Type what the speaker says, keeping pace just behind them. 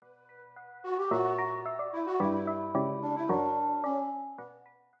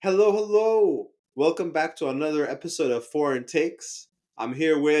Hello, hello. Welcome back to another episode of Foreign Takes. I'm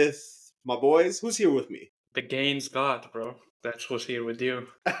here with my boys. Who's here with me? The gains God, bro. That's what's here with you.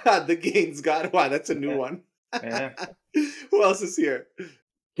 The Gaines God. Wow, that's a new Yeah. one. Yeah. Who else is here?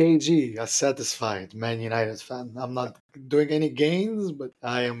 KG, a satisfied Man United fan. I'm not doing any gains, but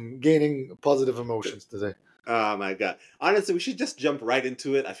I am gaining positive emotions today. Oh my god. Honestly, we should just jump right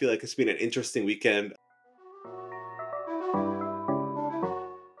into it. I feel like it's been an interesting weekend.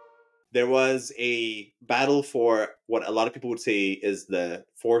 There was a battle for what a lot of people would say is the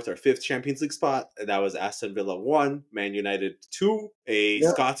fourth or fifth Champions League spot. And that was Aston Villa 1, Man United 2, a Yeah.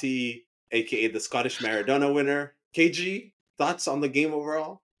 Scotty, aka the Scottish Maradona winner. KG, thoughts on the game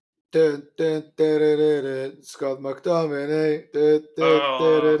overall? Dun, dun, dun, dun, dun, dun. Scott McTominay. Dun, dun, dun,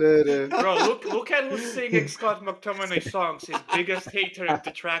 Oh, dun, dun, dun. bro, look at who's singing Scott McTominay songs. His biggest hater and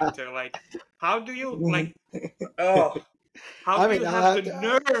detractor. Like, how do you like? Oh, how I do mean, you have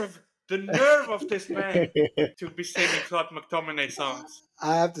the nerve of this man to be singing Scott McTominay songs?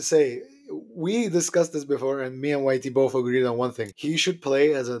 I have to say, we discussed this before, and me and Whitey both agreed on one thing. He should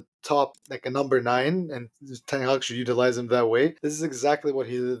play as a top, like a number 9, and Ten Hag should utilize him that way. This is exactly what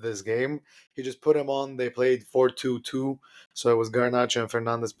he did this game. He just put him on. They played 4-2-2, so it was Garnacho and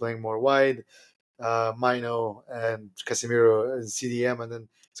Fernandez playing more wide, Mino and Casemiro as CDM, and then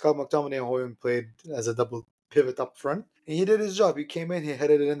Scott McTominay and Hoyland played as a double pivot up front. And he did his job. He came in, he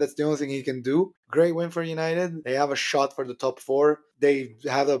headed it in. That's the only thing he can do. Great win for United. They have a shot for the top 4. They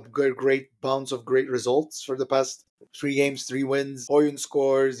had a great bounce of great results for the past 3 games, 3 wins. Hoyland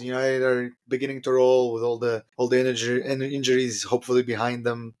scores. United are beginning to roll with all the injuries hopefully behind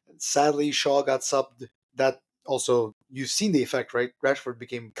them. Sadly, Shaw got subbed. That also, you've seen the effect, right? Rashford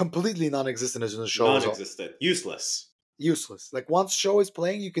became completely non-existent as soon as Shaw was off. Non-existent. Useless. Useless. Like once Shaw is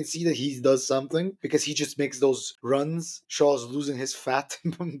playing, you can see that he does something because he just makes those runs. Shaw's losing his fat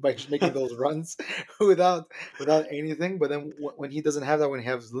by just making those runs without anything. But then when he doesn't have that, when he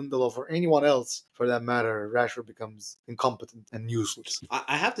has Lindelof or anyone else for that matter, Rashford becomes incompetent and useless.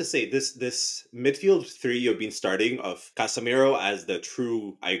 I have to say this midfield three you've been starting of Casemiro as the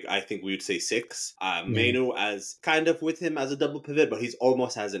true I think we would say 6, Meno as kind of with him as a double pivot, but he's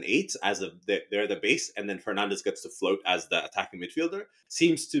almost as an 8 as they're the base, and then Fernandez gets to float as the attacking midfielder.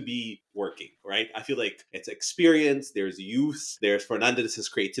 Seems to be working, right? I feel like it's experience, there's youth, there's Fernandez's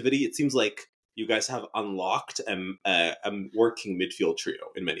creativity. It seems like you guys have unlocked a working midfield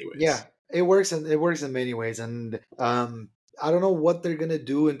trio in many ways. Yeah, it works and it works in many ways. And I don't know what they're gonna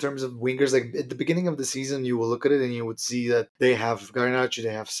do in terms of wingers. Like at the beginning of the season, you will look at it and you would see that they have Garnacho,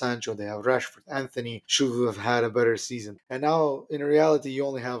 they have Sancho, they have Rashford. Anthony should have had a better season. And now, in reality, you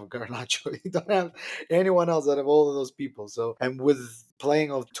only have Garnacho. You don't have anyone else out of all of those people. So, and with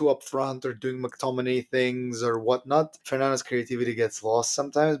playing of 2 up front or doing McTominay things or whatnot, Fernandes' creativity gets lost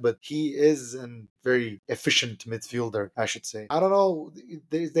sometimes. But he is an very efficient midfielder, I should say. I don't know.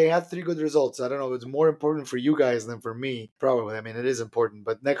 They had 3 good results. I don't know. It's more important for you guys than for me, probably. I mean, it is important.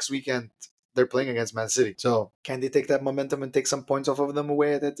 But next weekend, they're playing against Man City. So can they take that momentum and take some points off of them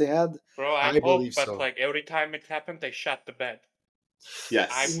away that they had? Bro, I hope, believe but so. like every time it happened, they shut the bed.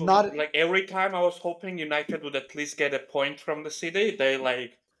 Yes. Not Like every time I was hoping United would at least get a point from the city, they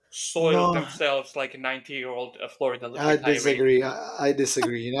like soiled no. themselves like a 90-year-old Florida I retiree. disagree. I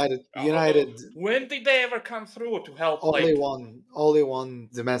disagree. United. When did they ever come through to help? Ole won. Ole won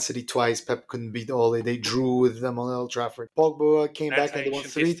the Man City twice. Pep couldn't beat Ole. They drew with them on Old Trafford. Pogba came That's back and they won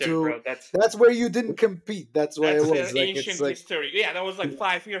ancient history, 3-2. bro. That's where you didn't compete. That's why it That's was like ancient it's like history. Yeah, that was like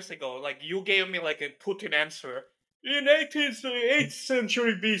 5 years ago. Like you gave me like a Putin answer. In 8th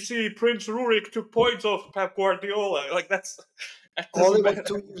century BC, Prince Rurik took points off Pep Guardiola. Like that Ole doesn't was matter.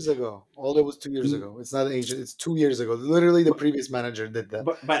 2 years ago. Ole was 2 years ago. It's not ancient. It's 2 years ago. Literally, the previous manager did that.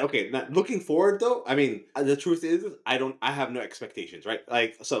 But okay, now looking forward though, I mean, the truth is I have no expectations, right?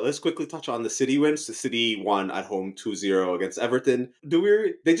 Like, so let's quickly touch on the City wins. The City won at home 2-0 against Everton.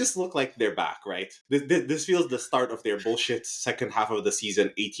 They just look like they're back, right? This feels the start of their bullshit second half of the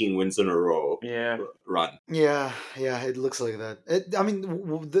season, 18 wins in a row run. Yeah, it looks like that. I mean,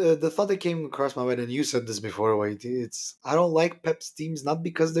 the thought that came across my mind, and you said this before, Wait, it's I don't like Pep's teams not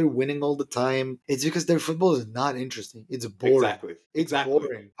because they're winning all the time. It's because their football is not interesting. It's boring. It's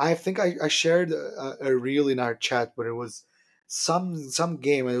boring. I think I shared a reel in our chat where it was some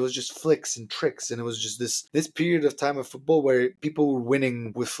game and it was just flicks and tricks, and it was just this period of time of football where people were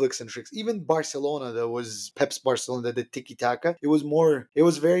winning with flicks and tricks. Even Barcelona, that was Pep's Barcelona, that did tiki taka, it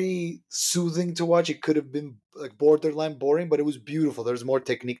was very soothing to watch. It could have been like borderline boring, but it was beautiful. There's more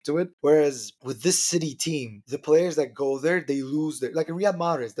technique to it. Whereas with this City team, the players that go there, they lose their, like Riyad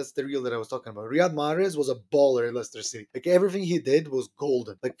Mahrez. That's the real that I was talking about. Riyad Mahrez was a baller at Leicester City. Like everything he did was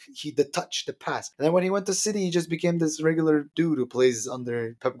golden. Like the touch, the pass, and then when he went to City, he just became this regular dude who plays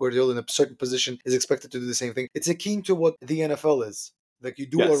under Pep Guardiola in a certain position, is expected to do the same thing. It's akin to what the NFL is. Like you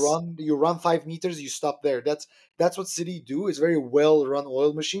do a Yes. run, you run 5 meters, you stop there. That's what City do. It's very well run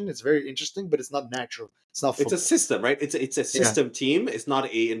oil machine. It's very interesting, but it's not natural. It's not It's a football. system, right? It's a Yeah. system team. It's not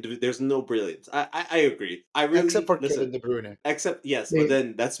a individual. There's no brilliance. I agree. I Except really for listen. Kevin De Bruyne. Except yes, but They-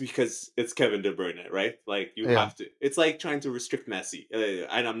 then that's because it's Kevin De Bruyne, right? Like you Yeah. have to. It's like trying to restrict Messi.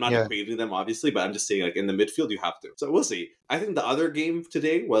 And I'm not Yeah. equating them, obviously, but I'm just saying, like in the midfield, you have to. So we'll see. I think the other game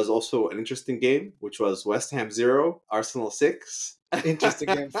today was also an interesting game, which was West Ham 0, Arsenal 6. Interesting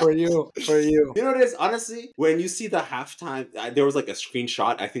game for you. For you. You know what it is? Honestly, when you see the halftime, there was like a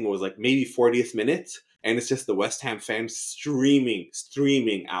screenshot. I think it was like maybe 40th minute, and it's just the West Ham fans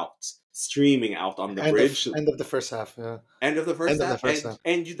streaming out on the bridge. End of the first half. Yeah. End of the first End of the half, first half.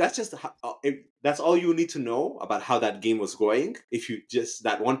 and that's just that's all you need to know about how that game was going. If you just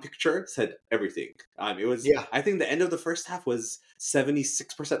that one picture said everything. It was. Yeah. I think the end of the first half was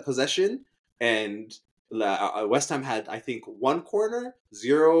 76% possession, and West Ham had, I think, one corner,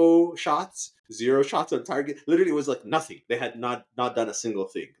 zero shots on target. Literally, it was like nothing. They had not done a single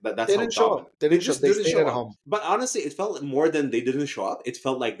thing. That's They how didn't show dominant. up. They didn't show up. They didn't stayed show at up. home. But honestly, it felt more than they didn't show up. It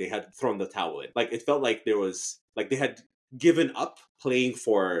felt like they had thrown the towel in. Like it felt like there was like they had given up playing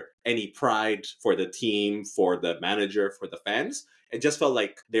for any pride for the team, for the manager, for the fans. It just felt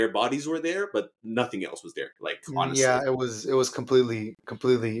like their bodies were there, but nothing else was there. Like honestly, Yeah, it was completely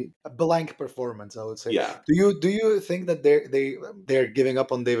a blank performance, I would say. yeah. Do you think that they're giving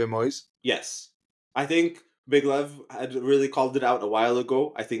up on David Moyes? Yes. I think Big Lev had really called it out a while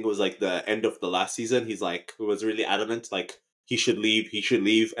ago. I think it was like the end of the last season. He's like, he was really adamant, like, he should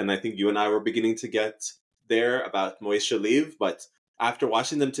leave. And I think you and I were beginning to get there about Moise should leave. But after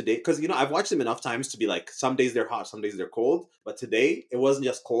watching them today, because, I've watched them enough times to be like, some days they're hot, some days they're cold. But today, it wasn't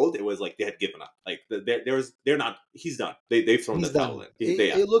just cold. It was like they had given up. Like, they're not, he's done. They've thrown He's the towel done. in.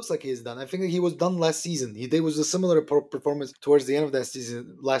 It looks like he's done. I think that he was done last season. There was a similar performance towards the end of that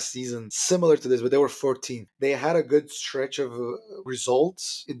season, last season, similar to this, but they were 14. They had a good stretch of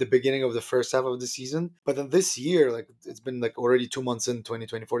results in the beginning of the first half of the season, but then this year, like it's been like already 2 months in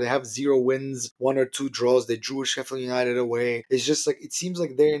 2024, they have 0 wins, 1 or 2 draws. They drew Sheffield United away. It's just like it seems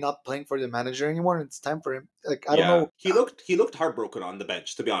like they're not playing for the manager anymore, and it's time for him. Like I don't know. He looked heartbroken on the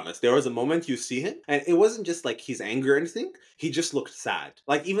bench, to be honest. There was a moment you see him, and it wasn't just like he's angry or anything. He just looked sad.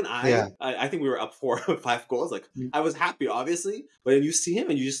 Like even I think we were up 4 or 5 goals. Like I was happy, obviously, but then you see him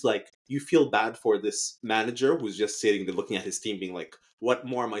and you just like you feel bad for this manager who's just sitting there looking at his team, being like, "What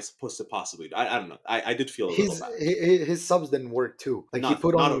more am I supposed to possibly do?" I don't know. I did feel a little bad. His subs didn't work too. Like not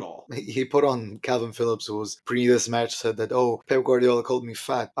at all. He put on Calvin Phillips, who was pre this match said that, "Oh, Pep Guardiola called me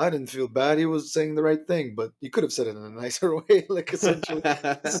fat." I didn't feel bad. He was saying the right thing, but you could have said it in a nicer way. Like essentially,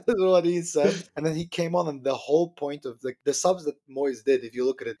 this is what he said. And then he came on, and the whole point of like the subs that Moyes did, if you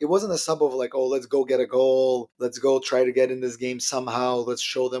look at it, it wasn't a sub of like, "Oh, let's go get a goal. Let's go try to get in this game somehow. Let's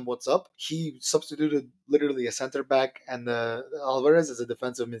show them what's up." He substituted literally a center back and Alvarez as a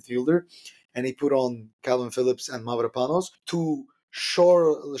defensive midfielder, and he put on Calvin Phillips and Mavropanos to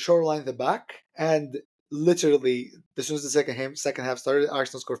shoreline the back. And literally, as soon as the second half started,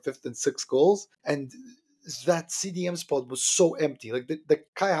 Arsenal scored 5th and 6 goals, and that CDM spot was so empty. Like the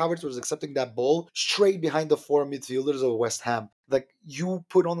Kai Havertz was accepting that ball straight behind the 4 midfielders of West Ham. Like you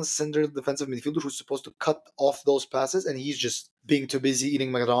put on a center defensive midfielder who's supposed to cut off those passes, and he's just being too busy eating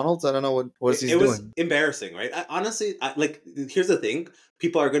McDonald's. I don't know what he's doing. It was embarrassing, right? Honestly, like here's the thing: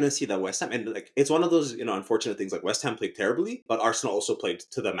 people are going to see that West Ham, and like it's one of those unfortunate things. Like West Ham played terribly, but Arsenal also played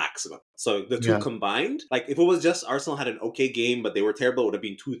to the maximum. So the two combined, like if it was just Arsenal had an okay game, but they were terrible, it would have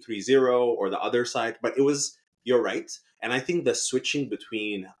been 2-3-0 or the other side. But it was. You're right. And I think the switching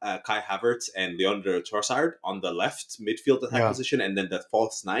between Kai Havertz and Leandro Trossard on the left midfield attack position and then the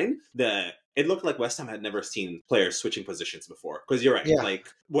false 9, it looked like West Ham had never seen players switching positions before. Because you're right. Yeah. Like,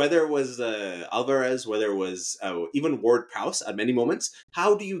 whether it was Alvarez, whether it was even Ward-Prowse at many moments,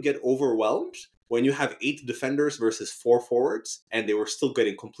 how do you get overwhelmed when you have 8 defenders versus 4 forwards, and they were still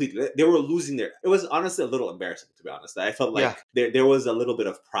getting completely... They were losing their... It was honestly a little embarrassing, to be honest. I felt like there was a little bit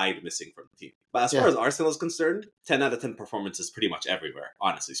of pride missing from the team. But as far as Arsenal is concerned, 10 out of 10 performances pretty much everywhere,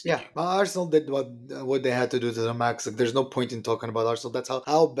 honestly speaking. Yeah, Arsenal did what they had to do to the max. Like, there's no point in talking about Arsenal. That's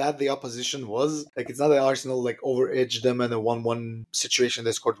how bad the opposition was. Like, it's not that Arsenal like over-edged them in a 1-1 situation.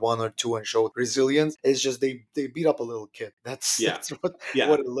 They scored 1 or 2 and showed resilience. It's just they beat up a little kid. That's what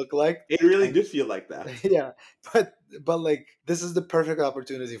it looked like. It really did feel feel like that. Yeah, but like this is the perfect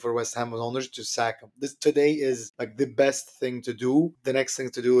opportunity for West Ham owners to sack him. This today is like the best thing to do. The next thing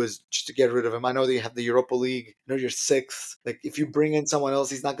to do is just to get rid of him. I know they have the Europa League. You know, you're sixth. Like if you bring in someone else,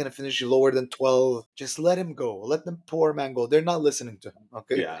 he's not going to finish you lower than 12. Just let him go. Let the poor man go. They're not listening to him.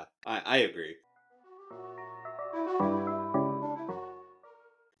 Okay. Yeah, I agree.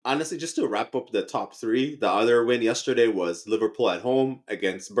 Honestly, just to wrap up the top three, the other win yesterday was Liverpool at home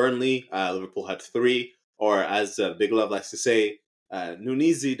against Burnley. Liverpool had three, or as Big Love likes to say,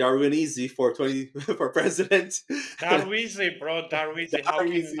 Nunizi, Darwinizi for 20 for president. Darwizi, bro, Darwizi. How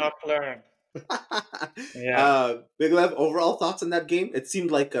can you Darwizi. not learn? Yeah. Big Lev, overall thoughts on that game? It seemed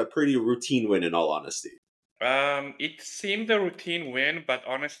like a pretty routine win, in all honesty. It seemed a routine win, but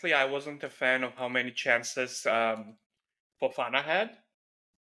honestly, I wasn't a fan of how many chances Fofana had.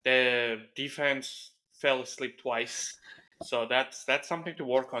 The defense fell asleep twice, so that's something to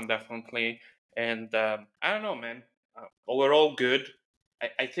work on definitely. And I don't know, man. Overall, good.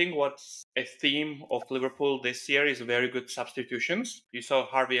 I think what's a theme of Liverpool this year is very good substitutions. You saw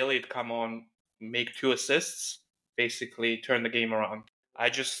Harvey Elliott come on, make 2 assists, basically turn the game around.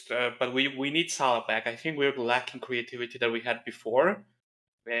 But we need Salah back. I think we're lacking creativity that we had before,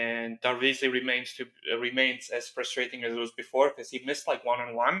 and Darvizi remains as frustrating as it was before because he missed like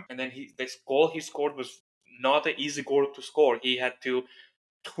 1-on-1, and then this goal he scored was not an easy goal to score. He had to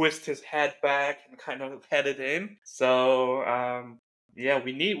twist his head back and kind of head it in. So yeah,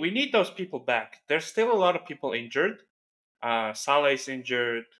 we need those people back. There's still a lot of people injured. Salah is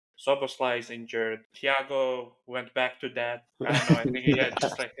injured. Soboslai is injured. Thiago went back to that. I don't know. I think he had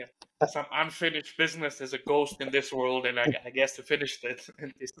just like some unfinished business as a ghost in this world, and I guess he finished it.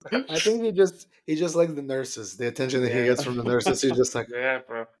 I think he just likes the nurses, the attention that he Yeah, gets from the nurses. He's just like, yeah,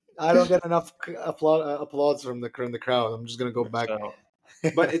 bro. I don't get enough applause from the crowd. I'm just gonna go back. So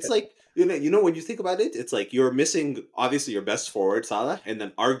But it's like, when you think about it, it's like you're missing obviously your best forward Salah, and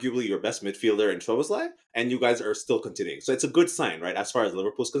then arguably your best midfielder in Szoboszlai, and you guys are still continuing. So it's a good sign, right? As far as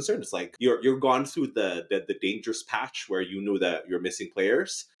Liverpool's concerned, it's like you're gone through the dangerous patch where you knew that you're missing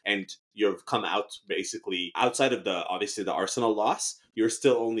players, and you've come out basically outside of the obviously the Arsenal loss. You're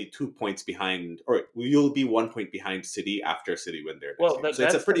still only 2 points behind, or you'll be 1 point behind City after City win their next well, game. So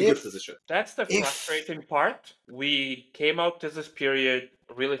it's a pretty good position. that's the If frustrating part. We came out to this period,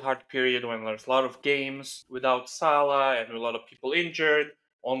 a really hard period, when there's a lot of games without Salah and a lot of people injured.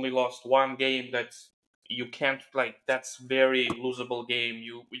 Only lost one game. You can't like. That's very losable game.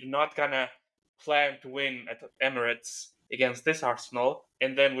 You're not gonna plan to win at Emirates against this Arsenal,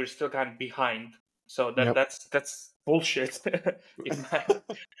 and then we're still kind of behind. So Yep. that's bullshit. In my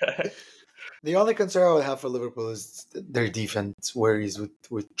The only concern I would have for Liverpool is their defense, worries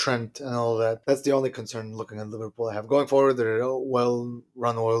with Trent and all that. That's the only concern looking at Liverpool I have. Going forward, they're a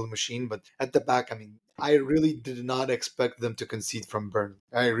well-run oil machine, but at the back, I mean, I really did not expect them to concede from Burnley.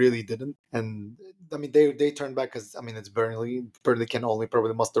 I really didn't. And I mean, they turned back because, I mean, it's Burnley. Burnley can only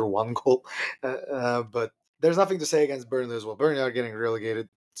probably muster one goal. But there's nothing to say against Burnley as well. Burnley are getting relegated.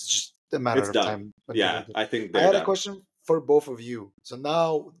 It's just a matter It's of done. time. Yeah, I think I they're had a done. question for both of you. So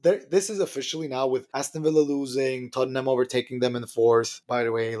now, this is officially now with Aston Villa losing, Tottenham overtaking them in fourth. By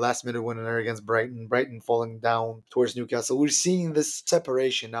the way, last minute winner against Brighton, Brighton falling down towards Newcastle. We're seeing this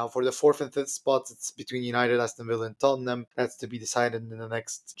separation now for the fourth and fifth spots. It's between United, Aston Villa, and Tottenham. That's to be decided in the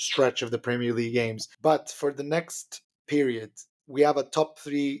next stretch of the Premier League games. But for the next period, we have a top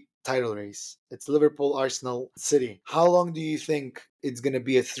three title race. It's Liverpool, Arsenal, City. How long do you think it's going to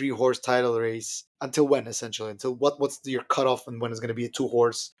be a 3-horse title race? Until when, essentially? Until what's your cutoff, and when it's going to be a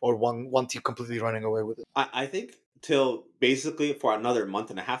 2-horse or one team completely running away with it? I think till basically for another month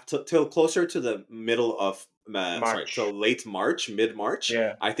and a half, till closer to the middle of till March. late March, mid March.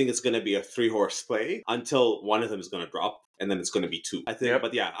 Yeah. I think it's going to be a 3-horse play until one of them is going to drop, and then it's going to be two. I think, Yep.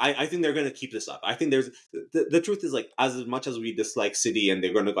 but yeah, I think they're going to keep this up. I think there's the truth is, like, as much as we dislike City and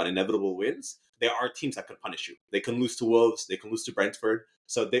they're going to got inevitable wins, there are teams that can punish you. They can lose to Wolves, they can lose to Brentford.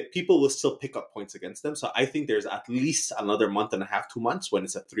 So people will still pick up points against them. So I think there's at least another month and a half, 2 months when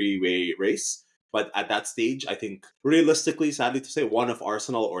it's a 3-way race. But at that stage, I think realistically, sadly to say, one of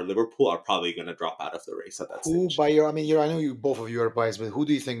Arsenal or Liverpool are probably going to drop out of the race at that Who, stage. by your, I mean, I know you both of you are biased, but who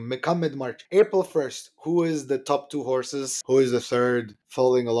do you think, come mid-March, April 1st, who is the top 2 horses? Who is the third,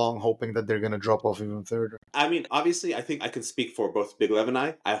 following along, hoping that they're going to drop off even third? I mean, obviously, I think I can speak for both Big Lev and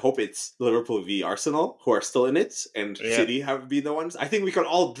I. I hope it's Liverpool v Arsenal, who are still in it, and Yeah. City have been the ones. I think we can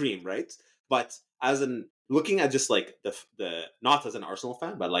all dream, right? But looking at just like the not as an Arsenal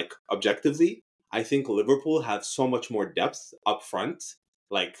fan, but like objectively, I think Liverpool have so much more depth up front.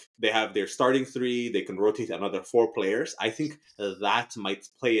 Like, they have their starting three, they can rotate another 4 players. I think that might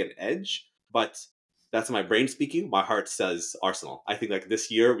play an edge. But that's my brain speaking. My heart says Arsenal. I think like this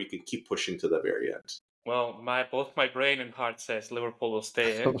year we can keep pushing to the very end. Well, both my brain and heart says Liverpool will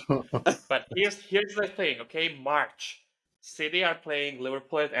stay in. But here's the thing, okay? March. City are playing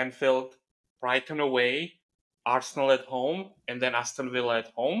Liverpool at Anfield, Brighton away, Arsenal at home, and then Aston Villa at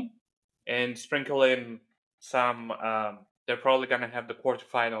home. And sprinkle in some, they're probably going to have the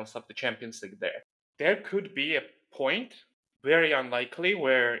quarterfinals of the Champions League there. There could be a point, very unlikely,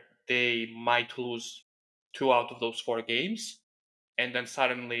 where they might lose 2 out of those 4 games. And then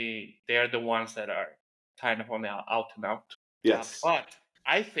suddenly they're the ones that are kind of on the out and out. Yes. But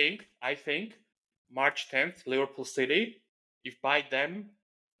I think March 10th, Liverpool City, if by then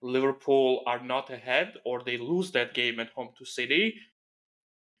Liverpool are not ahead or they lose that game at home to City,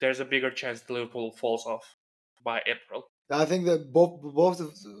 there's a bigger chance that Liverpool falls off by April. I think that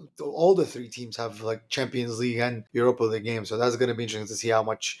all the 3 teams have like Champions League and Europa League games, so that's going to be interesting to see how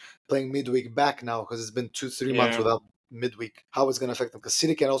much playing midweek back now, because it's been 2-3 months without midweek, how it's going to affect them. Because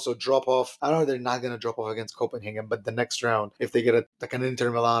City can also drop off. I know they're not going to drop off against Copenhagen, but the next round, if they get like an Inter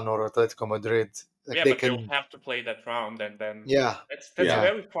Milan or Atletico Madrid, like they but can. they'll have to play that round, and then that's Yeah.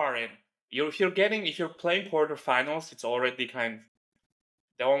 very far in. If you're playing quarterfinals, it's already kind of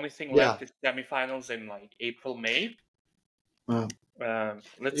the only thing left is semifinals in like April, May.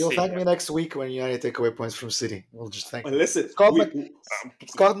 You'll thank me next week when United take away points from City. We'll just thank you. Listen, Scott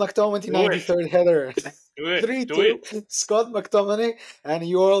McTominay, 93rd header. Do it. 3-2. Scott McTominay, and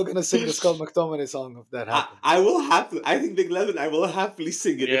you're all gonna sing the Scott McTominay song if that happens. I will happily. I think Big Levin. I will happily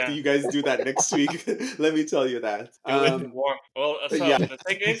sing it if you guys do that next week. Let me tell you that. Well, the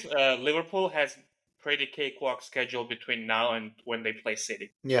thing is, Liverpool has pretty cakewalk schedule between now and when they play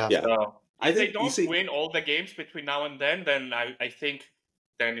City. Yeah. So if they don't win all the games between now and then I think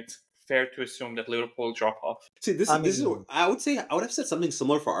then it's fair to assume that Liverpool drop off. See, this is. I would have said something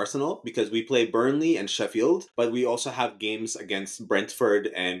similar for Arsenal, because we play Burnley and Sheffield, but we also have games against Brentford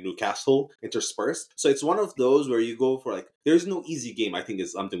and Newcastle interspersed. So it's one of those where you go for like, there's no easy game. I think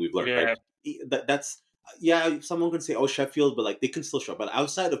is something we've learned. Right? That's someone can say, oh, Sheffield, but like they can still show. But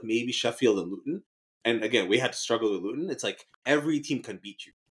outside of maybe Sheffield and Luton, and again we had to struggle with Luton. It's like every team can beat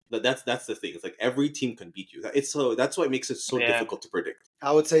you. That's the thing. It's like every team can beat you. That's why it makes it so difficult to predict.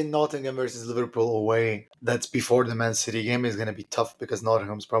 I would say Nottingham versus Liverpool away. That's before the Man City game is going to be tough, because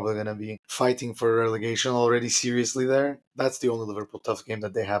Nottingham's probably going to be fighting for relegation already seriously there. That's the only Liverpool tough game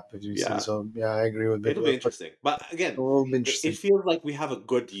that they have previously. So I agree with It'll be interesting. But again, it feels like we have a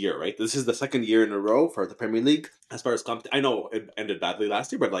good year, right? This is the second year in a row for the Premier League as far as I know it ended badly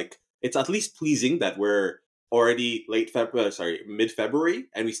last year, but like it's at least pleasing that we're already mid-February,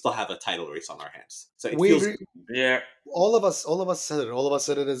 and we still have a title race on our hands. So it feels all of us said it. All of us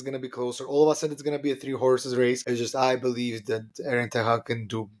said it is going to be closer. All of us said it's going to be a 3-horses race. It's just I believe that Aaron Ten Hag can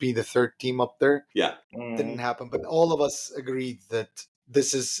be the third team up there. Yeah, didn't happen, but all of us agreed that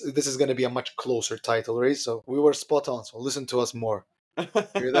this is going to be a much closer title race. So we were spot on. So listen to us more.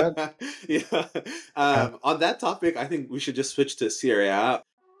 Hear that? On that topic, I think we should just switch to Serie A.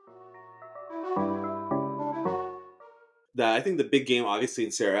 I think the big game, obviously,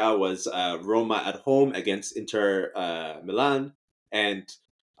 in Serie A was Roma at home against Inter Milan. And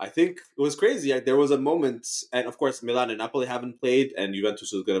I think it was crazy. There was a moment, and of course, Milan and Napoli haven't played, and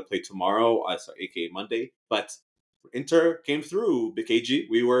Juventus is going to play tomorrow, aka Monday. But Inter came through, BKG.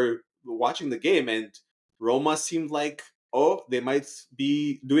 We were watching the game, and Roma seemed like, they might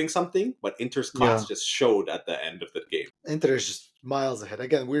be doing something, but Inter's class just showed at the end of the game. Inter is just miles ahead.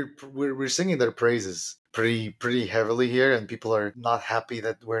 Again, we're singing their praises pretty heavily here, and people are not happy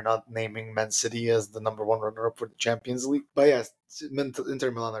that we're not naming Man City as the number 1 runner-up for the Champions League. But yes,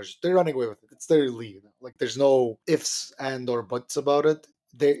 Inter Milan they're running away with it. It's their league. Like there's no ifs and or buts about it.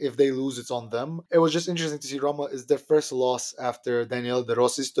 If they lose, it's on them. It was just interesting to see Roma is their first loss after Daniel De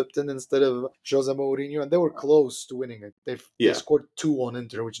Rossi stepped in instead of Jose Mourinho, and they were close to winning it. They scored 2 on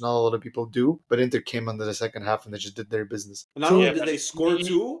Inter, which not a lot of people do, but Inter came under the second half and they just did their business. Not only did they score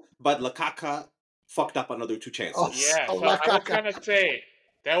 2, but Lukaku fucked up another 2 chances. I was gonna say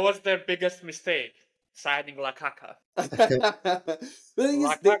that was their biggest mistake, signing Lukaku.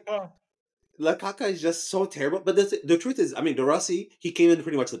 Lukaku is just so terrible. But the truth is, I mean, De Rossi, he came in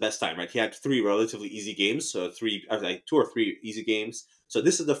pretty much the best time, right? He had 3 relatively easy games, so 2 or 3 easy games. So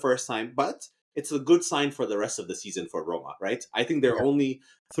this is the first time, but it's a good sign for the rest of the season for Roma, right? I think they're only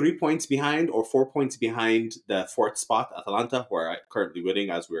 3 points behind or 4 points behind the 4th spot, Atalanta, who are currently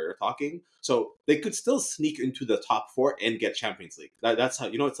winning as we're talking. So they could still sneak into the top 4 and get Champions League. That's how,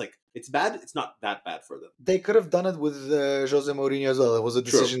 it's like, it's bad. It's not that bad for them. They could have done it with Jose Mourinho as well. It was a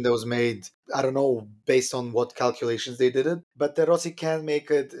decision that was made I don't know based on what calculations they did it, but De Rossi can make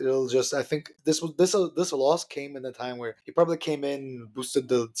it. It'll just, I think this loss came in a time where he probably came in, boosted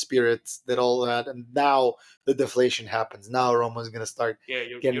the spirits, did all that, and now the deflation happens. Now Roma's gonna start Yeah,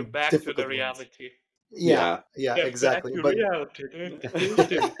 you're getting back to the difficult wins. reality. Yeah, Yeah. yeah, Get back exactly. to But reality. Don't push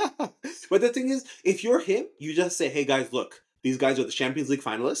him. But the thing is, if you're him, you just say, "Hey guys, look, these guys are the Champions League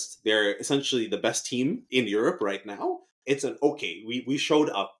finalists. They're essentially the best team in Europe right now. It's an okay. We showed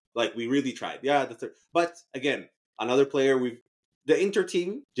up. Like we really tried. Yeah, but again, another player the Inter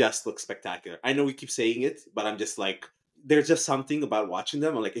team just looks spectacular. I know we keep saying it, but I'm just like there's just something about watching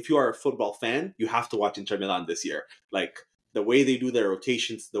them. Like if you are a football fan, you have to watch Inter Milan this year. Like the way they do their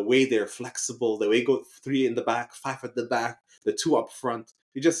rotations, the way they're flexible, the way they go three in the back, five at the back, the two up front.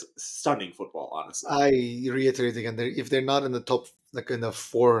 It's just stunning football, honestly. I reiterate again, if they're not in the top, like in the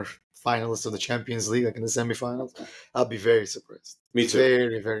four finalists of the Champions League, like in the semifinals, I'll be very surprised. Me too.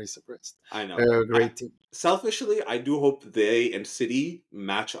 Very, very surprised. I know. They're a great team. Selfishly, I do hope they and City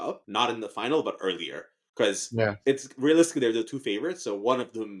match up, not in the final, but earlier. Because Yeah, it's realistically, they're the two favorites. So one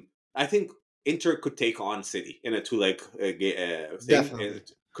of them, I think Inter could take on City in a two-leg thing and definitely.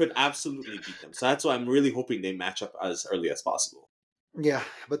 could absolutely beat them. So that's why I'm really hoping they match up as early as possible. Yeah,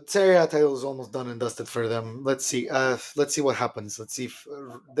 but Serie A title is almost done and dusted for them. Let's see. Let's see what happens. Let's see if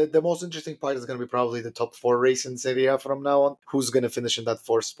the most interesting part is going to be probably the top four race in Serie A from now on. Who's going to finish in that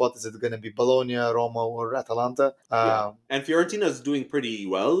fourth spot? Is it going to be Bologna, Roma, or Atalanta? Yeah. And Fiorentina is doing pretty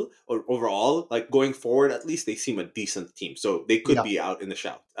well overall. Like going forward, at least they seem a decent team. So they could Yeah, be out in the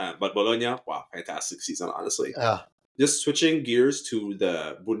shout. But Bologna, wow, fantastic season, honestly. yeah. Just switching gears to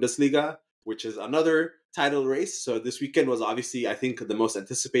the Bundesliga, which is another title race. So this weekend was obviously, I think, the most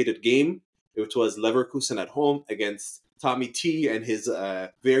anticipated game, which was Leverkusen at home against Tommy T and his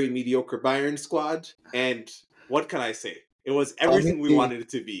very mediocre Bayern squad. And what can I say? It was Tommy everything we T. wanted it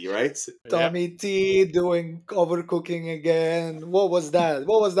to be, right? Yep. Tommy T doing overcooking again. What was that?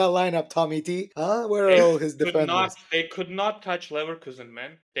 What was that lineup, Tommy T? Huh? Where are all his defenders? They could not touch Leverkusen,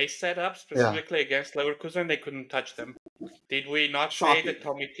 man. They set up Yeah. specifically against Leverkusen, they couldn't touch them. Did we not say Shocking. that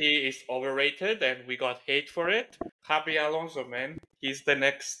Tommy T is overrated and we got hate for it? Javi Alonso, man. He's the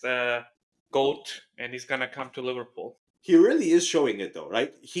next GOAT and he's gonna come to Liverpool. He really is showing it though,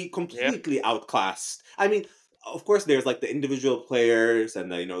 right? He Yeah. completely outclassed. I mean, of course, there's like the individual players,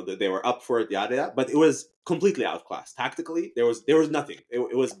 and they were up for it, yada yada. But it was completely outclassed tactically. There was nothing.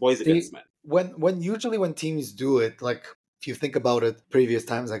 It was boys See, against men. when usually when teams do it, like if you think about it, previous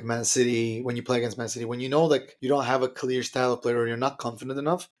times like Man City, when you play against Man City, when you know like you don't have a clear style of player or you're not confident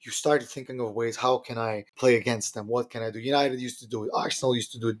enough, you start thinking of ways how can I play against them? What can I do? United used to do it. Arsenal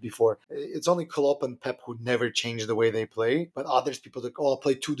used to do it before. It's only Klopp and Pep who never change the way they play, but others people like, oh, I'll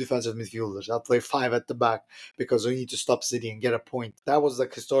play two defensive midfielders. I'll play five at the back because we need to stop City and get a point. That was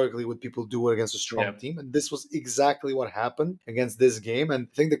like historically what people do against a strong Yeah. team, and this was exactly what happened against this game. And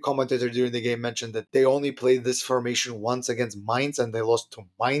I think the commentator during the game mentioned that they only played this formation once against Mainz, and they lost to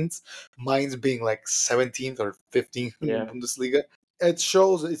Mainz. Mainz being like 17th or 15th in Yeah. Bundesliga. It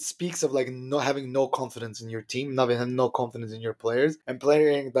shows, it speaks of like not having no confidence in your team, not having no confidence in your players, and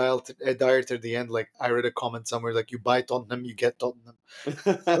playing dire to the end. Like I read a comment somewhere, like you buy Tottenham, you get Tottenham.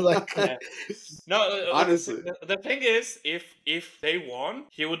 Like Yeah. No, Honestly, the thing is, if they won,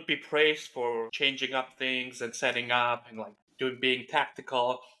 he would be praised for changing up things and setting up and like doing being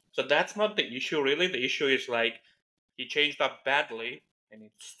tactical. So that's not the issue, really. The issue is like he changed up badly and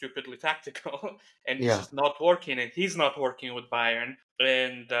it's stupidly tactical, and it's yeah, just not working. And he's not working with Bayern.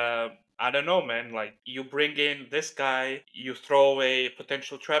 And I don't know, man. Like you bring in this guy, you throw away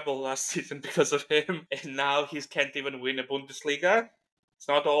potential treble last season because of him, and now he can't even win a Bundesliga. It's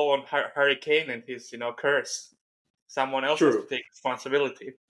not all on Harry Kane and his, curse. Someone else has to true. take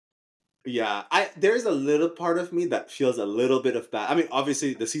responsibility. Yeah, there's a little part of me that feels a little bit of bad. I mean,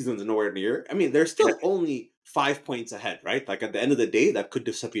 obviously the season's nowhere near. I mean, they're Yeah. still only 5 points ahead, right? Like at the end of the day, that could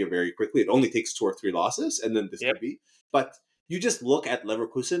disappear very quickly. It only takes two or three losses, and then this Yep. could be. But you just look at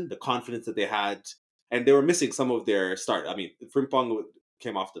Leverkusen, the confidence that they had, and they were missing some of their start. I mean, Frimpong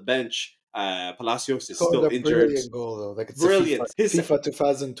came off the bench. Palacios is scored still a injured. brilliant goal though. Like it's a FIFA Brilliant. His FIFA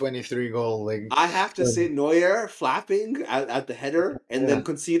 2023 goal. Like I have to say, Neuer flapping at the header and yeah, then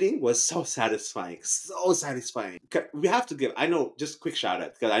conceding was so satisfying. So satisfying. We have to give, I know, just quick shout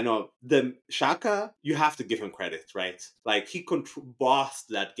out, because I know the Shaka, you have to give him credit, right? Like, he bossed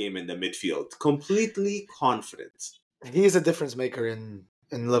that game in the midfield. Completely confident. he is a difference maker in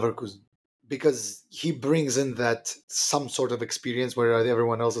Leverkusen because he brings in that some sort of experience where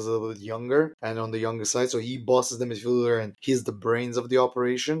everyone else is a little bit younger and on the younger side. So he bosses the midfielder and he's the brains of the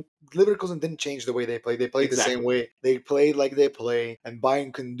operation. Leverkusen didn't change the way they played. They played the same Exactly. way. They played like they play, and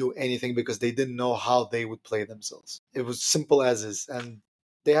Bayern couldn't do anything because they didn't know how they would play themselves. It was simple as is, and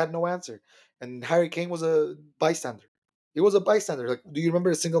they had no answer. And Harry Kane was a bystander. He was a bystander. Like, do you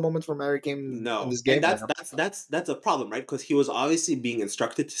remember a single moment from Harry Kane in No, this and game? No. that's a problem, right? Because he was obviously being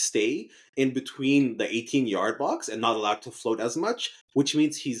instructed to stay in between the 18-yard box and not allowed to float as much, which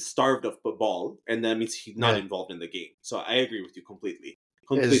means he's starved of the ball, and that means he's not Yeah. involved in the game. So I agree with you completely,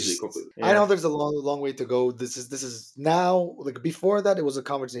 completely, Is completely. I Yeah. know there's a long way to go. This is now, like before that it was a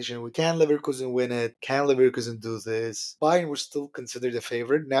conversation. We can Leverkusen win it? Can Leverkusen do this? Bayern was still considered a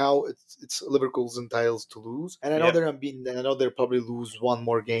favorite. Now it's Leverkusen titles to lose, and I know Yeah. they're unbeaten. And I know they'll probably lose one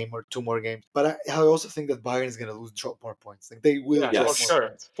more game or two more games. But I also think that Bayern is gonna drop more points. Like they will Yeah, drop for more Yes, sure,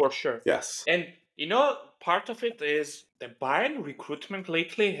 points. for sure. yes, And part of it is the Bayern recruitment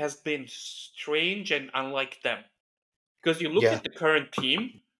lately has been strange and unlike them. Because you look Yeah, at the current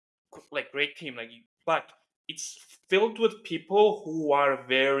team, like great team, but it's filled with people who are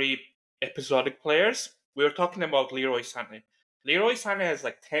very episodic players. We were talking about Leroy Sané. Leroy Sané has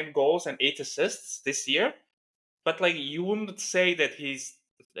like 10 goals and 8 assists this year, but like you wouldn't say that he's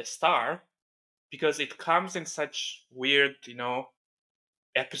a star because it comes in such weird,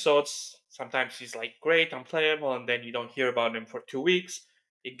 episodes. Sometimes he's like great, unplayable, and then you don't hear about him for 2 weeks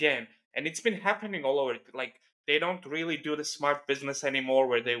again. And it's been happening all over. Like they don't really do the smart business anymore,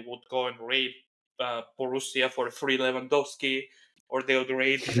 where they would go and raid Borussia for a free Lewandowski, or they would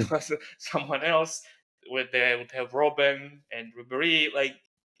raid someone else, where they would have Robin and Ribery. Like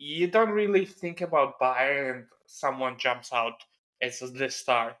you don't really think about Bayern and someone jumps out as the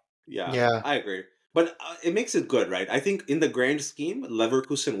star. yeah, yeah, I agree. But it makes it good, right? I think in the grand scheme,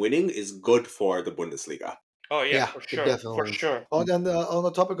 Leverkusen winning is good for the Bundesliga. Oh yeah, yeah. for It sure, for definitely is. sure. On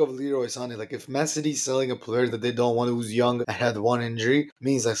the topic of Leroy Sané, like if Man City's selling a player that they don't want who's young and had one injury,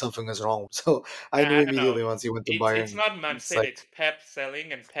 means that something is wrong. So I knew I don't know. immediately once he went to It's Bayern. not Man It's City. like It's Pep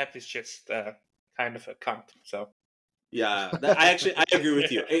selling, and Pep is just kind of a cunt. So Yeah, I agree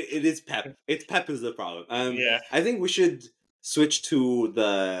with you. It is Pep. It's Pep is the problem. yeah, I think we should switch to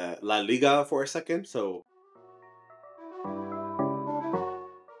the La Liga for a second. So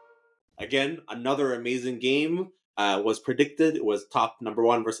again, another amazing game was predicted. It was top number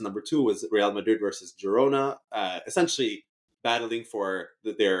one versus number two was Real Madrid versus Girona. Essentially battling for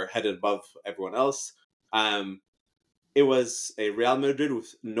their head above everyone else. Um, it was a Real Madrid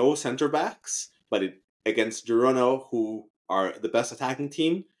with no center backs, but against Girona, who are the best attacking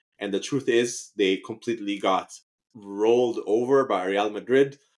team. And the truth is, they completely got rolled over by Real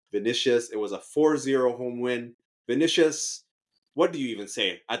Madrid. Vinicius, it was a 4-0 home win. Vinicius, what do you even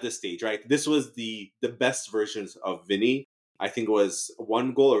say at this stage, right? This was the best versions of Vinny. I think it was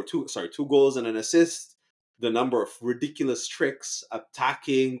two goals and an assist. The number of ridiculous tricks,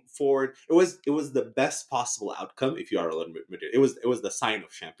 attacking forward. It was the best possible outcome if you are Real Madrid. It was the sign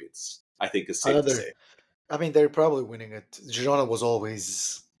of champions. I think is safe to another. say. I mean, they're probably winning it. Girona was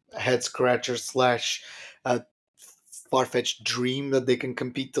always a head scratcher slash a far fetched dream that they can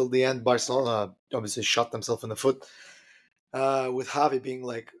compete till the end. Barcelona obviously shot themselves in the foot. With Javi being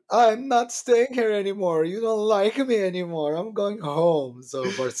like, I'm not staying here anymore. You don't like me anymore. I'm going home. So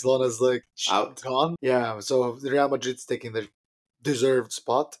Barcelona's like Out. gone. Yeah, so Real Madrid's taking their deserved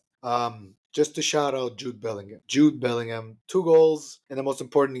spot. Just to shout out Jude Bellingham. Jude Bellingham, 2 goals in the most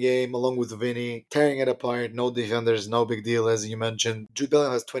important game, along with Vinny, tearing it apart. No defenders, no big deal, as you mentioned. Jude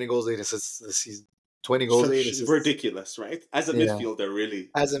Bellingham has 20 goals, 8 assists this season. 20 goals, So 8 assists. ridiculous, right? As a Yeah, midfielder, really.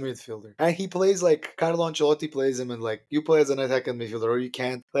 as a midfielder. And he plays like Carlo Ancelotti plays him, and like you play as an attacking midfielder, or you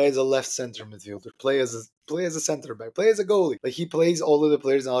can't play as a left center midfielder. Play as a center back. Play as a goalie. Like he plays all of the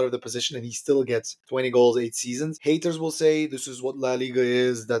players out of the position, and he still gets 20 goals, 8 seasons. Haters will say this is what La Liga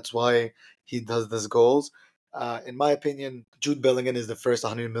is. That's why he does this goals. In my opinion, Jude Bellingham is the first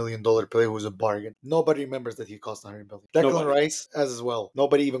 $100 million player who's a bargain. Nobody remembers that he cost 100 million. Declan Nobody. Rice as well.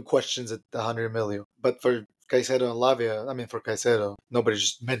 Nobody even questions it. The 100 million. But for Caicedo and Lavia, I mean, for Caicedo, nobody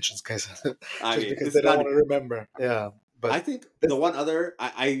just mentions Caicedo I just mean, because it's they don't not. want to remember. Yeah, I but think the this, one other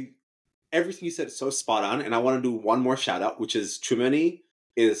I everything you said is so spot on, and I want to do one more shout out, which is Chumani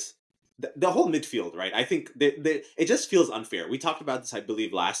is the whole midfield, right? I think it just feels unfair. We talked about this, I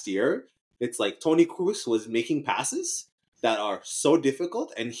believe, last year. It's like Tony Cruz was making passes that are so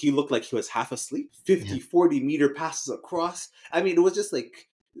difficult, and he looked like he was half asleep. yeah, 50, 40 meter passes across. I mean, it was just like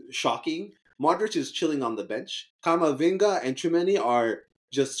shocking. Modric is chilling on the bench. Kamavinga and Chumani are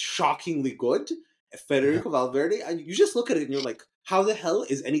just shockingly good. yeah, Federico Valverde, and you just look at it and you're like, how the hell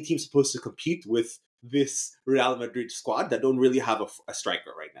is any team supposed to compete with this Real Madrid squad that don't really have a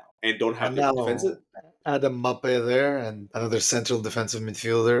striker right now and don't have And the defensive? now Adam Mbappe there and another central defensive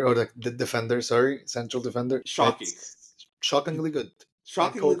midfielder or the defender, sorry, central defender. Shocking. It's shockingly good. And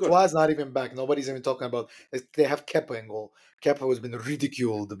Shockingly good. Courtois is not even back. Nobody's even talking about. They have Kepa in goal. Kepa has been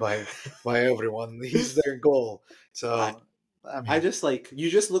ridiculed by everyone. He's their goal. I, So I I mean, just like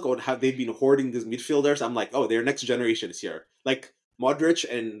you just look at how they've been hoarding these midfielders. I'm like, oh, their next generation is here. Like Modric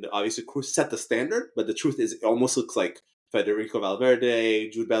and obviously Cruz set the standard, but the truth is, it almost looks like Federico Valverde,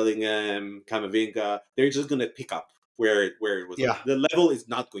 Jude Bellingham, Camavinga. They're just gonna pick up where it was yeah, left. The level is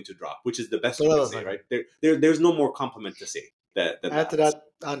not going to drop, which is the best the you can level's say, not right? good. There's no more compliment to say than Add to that.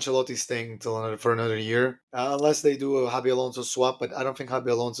 that, Ancelotti's staying for another year, unless they do a Javi Alonso swap. But I don't think Javi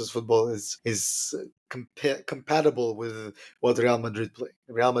Alonso's football is compatible with what Real Madrid play.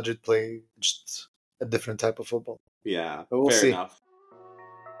 Real Madrid play just a different type of football. Yeah, But we'll fair see. enough.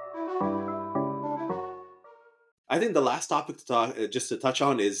 I think the last topic to talk, just to touch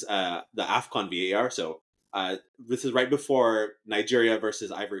on, is the Afcon VAR. So this is right before Nigeria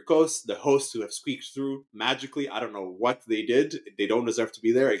versus Ivory Coast, the hosts who have squeaked through magically. I don't know what they did; they don't deserve to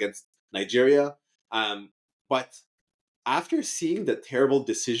be there against Nigeria. But after seeing the terrible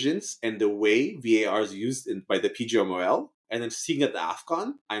decisions and the way VAR is used by the PGMOL, and then seeing at the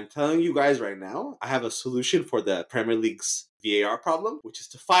AFCON, I'm telling you guys right now, I have a solution for the Premier League's VAR problem, which is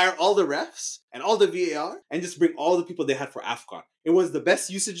to fire all the refs and all the VAR and just bring all the people they had for AFCON. It was the best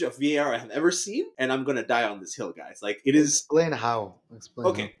usage of VAR I have ever seen, and I'm gonna die on this hill, guys. Like it is Explain how. Explain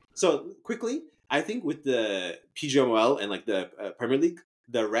how. okay. So quickly, I think with the PGMOL and like the Premier League,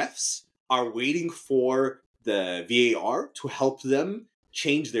 the refs are waiting for the VAR to help them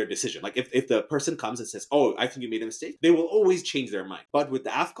change their decision. Like if the person comes and says, "Oh, I think you made a mistake," they will always change their mind. But with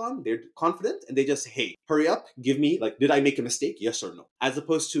the AFCON, they're confident and they just say, "Hey, hurry up, give me like, did I make a mistake? Yes or no?" As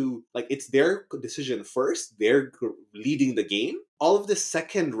opposed to like it's their decision first. They're leading the game. All of this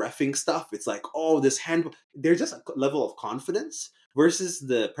second reffing stuff, it's like, oh, this hand. There's just a level of confidence versus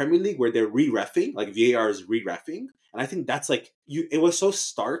the Premier League where they're re-reffing, like VAR is re-reffing. And I think that's like it was so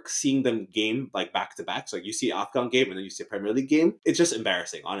stark seeing them game like back to back. So like you see Afghan game and then you see a Premier League game. It's just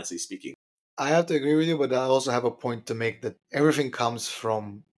embarrassing, honestly speaking. I have to agree with you, but I also have a point to make that everything comes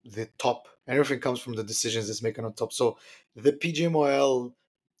from the top. Everything comes from the decisions that's making on top. So the PGMOL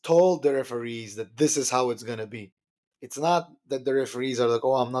told the referees that this is how it's gonna be. It's not that the referees are like,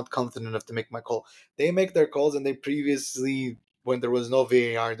 oh, I'm not confident enough to make my call. They make their calls, and they previously, when there was no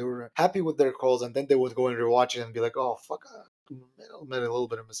VAR, they were happy with their calls, and then they would go and rewatch it and be like, oh, fuck, I made a little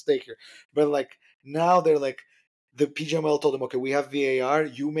bit of mistake here. But like now they're like, the PGML told them, okay, we have VAR,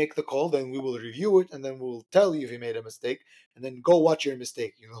 you make the call, then we will review it, and then we'll tell you if you made a mistake, and then go watch your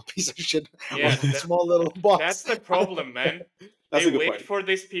mistake, you know, piece of shit, on Yeah, that small little that's box. the problem, man. That's They a good wait point. for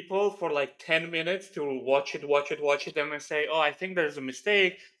these people for like 10 minutes to watch it, and then say, oh, I think there's a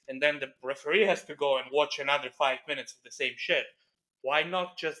mistake. And then the referee has to go and watch another 5 minutes of the same shit. Why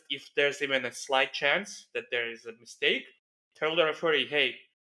not just, if there's even a slight chance that there is a mistake, tell the referee, hey,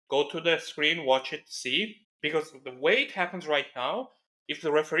 go to the screen, watch it, see? Because the way it happens right now, if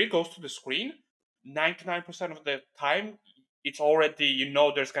the referee goes to the screen, 99% of the time, it's already,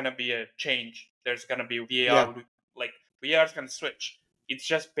 there's going to be a change. There's going to be Yeah, VAR, like, VAR is going to switch. It's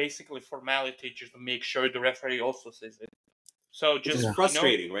just basically formality just to make sure the referee also sees it. So Which is just, yeah.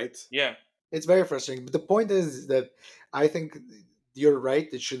 frustrating, right? yeah. It's very frustrating. But the point is that I think you're right.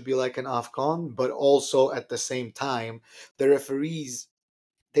 It should be like an AFCON, but also at the same time, the referees,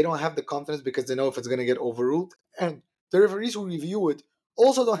 they don't have the confidence because they know if it's going to get overruled. And the referees who review it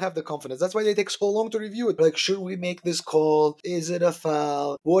also don't have the confidence. That's why they take so long to review it. Like, should we make this call? Is it a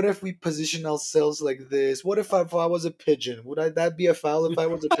foul? What if we position ourselves like this? What if I was a pigeon? That be a foul if I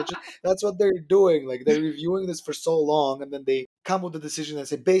was a pigeon? That's what they're doing. Like, they're reviewing this for so long, and then they come with a decision and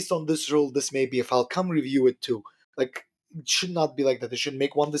say, based on this rule, this may be a foul. Come review it too. Like, it should not be like that. They should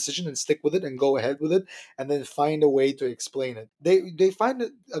make one decision and stick with it and go ahead with it, and then find a way to explain it. They find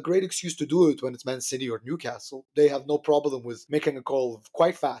a great excuse to do it when it's Man City or Newcastle. They have no problem with making a call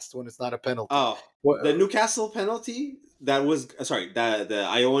quite fast when it's not a penalty. Oh, the Well, Newcastle penalty that was sorry, the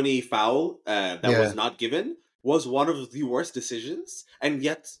Ione foul that yeah. was not given was one of the worst decisions, and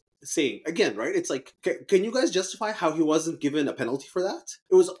yet saying again, right? It's like, can you guys justify how he wasn't given a penalty for that?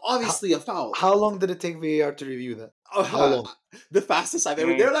 It was How, obviously a foul. how long did it take VAR to review that? How long? The fastest I've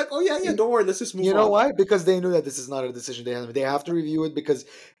ever. Mm. They're like, oh yeah, yeah, You, don't worry, let's just move you know on. why? Because they knew that this is not a decision they have. They have to review it because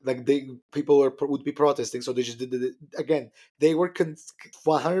like people would be protesting, so they just did it again. They were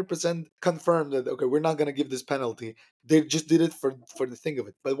 100% confirmed that okay, we're not going to give this penalty. They just did it for the thing of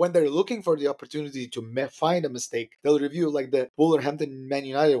it. But when they're looking for the opportunity to find a mistake, they'll review like the Wolverhampton Man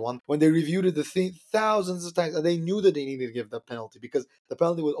United one. When they reviewed it thousands of times, and they knew that they needed to give that penalty because the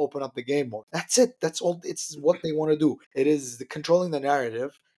penalty would open up the game more. That's it. That's all. It's what they want to do. It is controlling the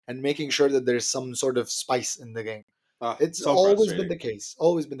narrative and making sure that there's some sort of spice in the game. It's So always been frustrating. the case.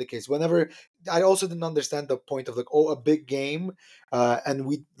 Always been the case. Whenever I also didn't understand the point of like, oh, a big game, and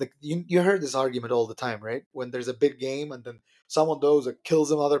we like you heard this argument all the time, right? When there's a big game and then someone goes and kills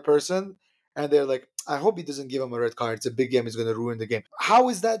another person, and they're like, I hope he doesn't give him a red card. It's a big game. It's going to ruin the game. How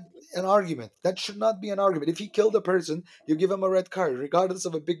is that an argument? That should not be an argument. If he killed a person, you give him a red card, regardless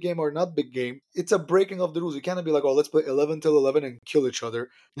of a big game or not big game. It's a breaking of the rules. You cannot be like, oh, let's play 11 till 11 and kill each other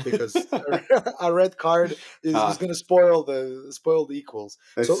because a red card is going to spoil the equals.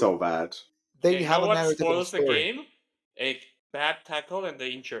 It's so bad. They You have know a what narrative and a spoils the story. game? A bad tackle and the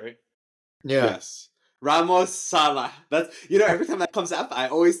injury. Yeah. Yes. Ramos Salah. That's every time that comes up, I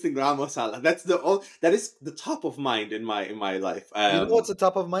always think Ramos Salah. That is the top of mind in my life. You know what's the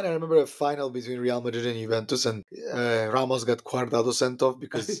top of mind? I remember a final between Real Madrid and Juventus, and Ramos got Cuadrado sent off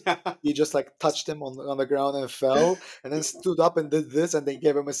because he just like touched him on the ground and fell, and then stood up and did this, and they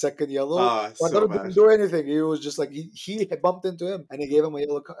gave him a second yellow. So Cuadrado didn't do anything. He was just like he bumped into him, and he gave him a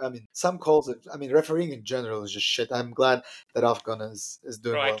yellow. I mean, some calls. Refereeing in general is just shit. I'm glad that Afghan is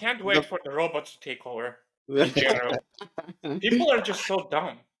doing Bro, well. I can't wait for the robots to take over. In general, people are just so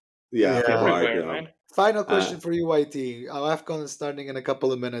dumb. Yeah, people are Everywhere, dumb. man. Final question for you, YT. AFCON is starting in a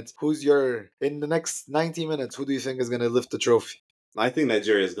couple of minutes. In the next 90 minutes, who do you think is going to lift the trophy? I think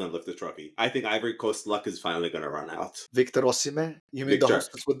Nigeria is going to lift the trophy. I think Ivory Coast luck is finally going to run out. Victor Osimhen? You mean the Victor.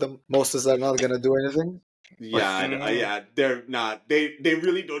 hostess with them? Mostest are not going to do anything? Yeah, they're not. They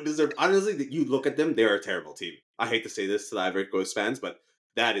really don't deserve. Honestly, you look at them; they're a terrible team. I hate to say this to the Ivory Coast fans, but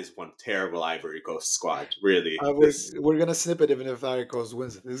that is one terrible Ivory Coast squad. Really, we're gonna snip it even if Ivory Coast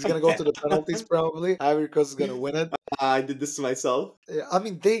wins it. It's gonna go to the penalties probably. Ivory Coast is gonna win it. I did this to myself. I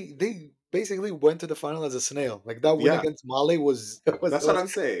mean, they basically went to the final as a snail. Like that win against Mali was that's what I'm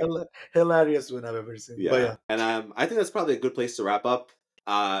saying. Hilarious win I've ever seen. Yeah, and I think that's probably a good place to wrap up.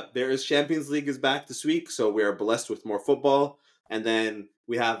 There is Champions League is back this week, so we are blessed with more football. And then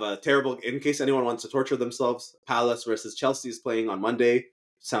we have a terrible, in case anyone wants to torture themselves, Palace versus Chelsea is playing on Monday.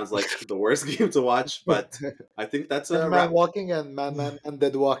 Sounds like the worst game to watch, but I think that's a man walking and man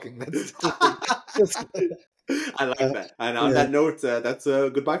dead walking. That's I like that. And on that note, that's a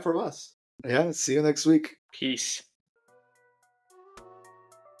goodbye from us. Yeah, see you next week. Peace.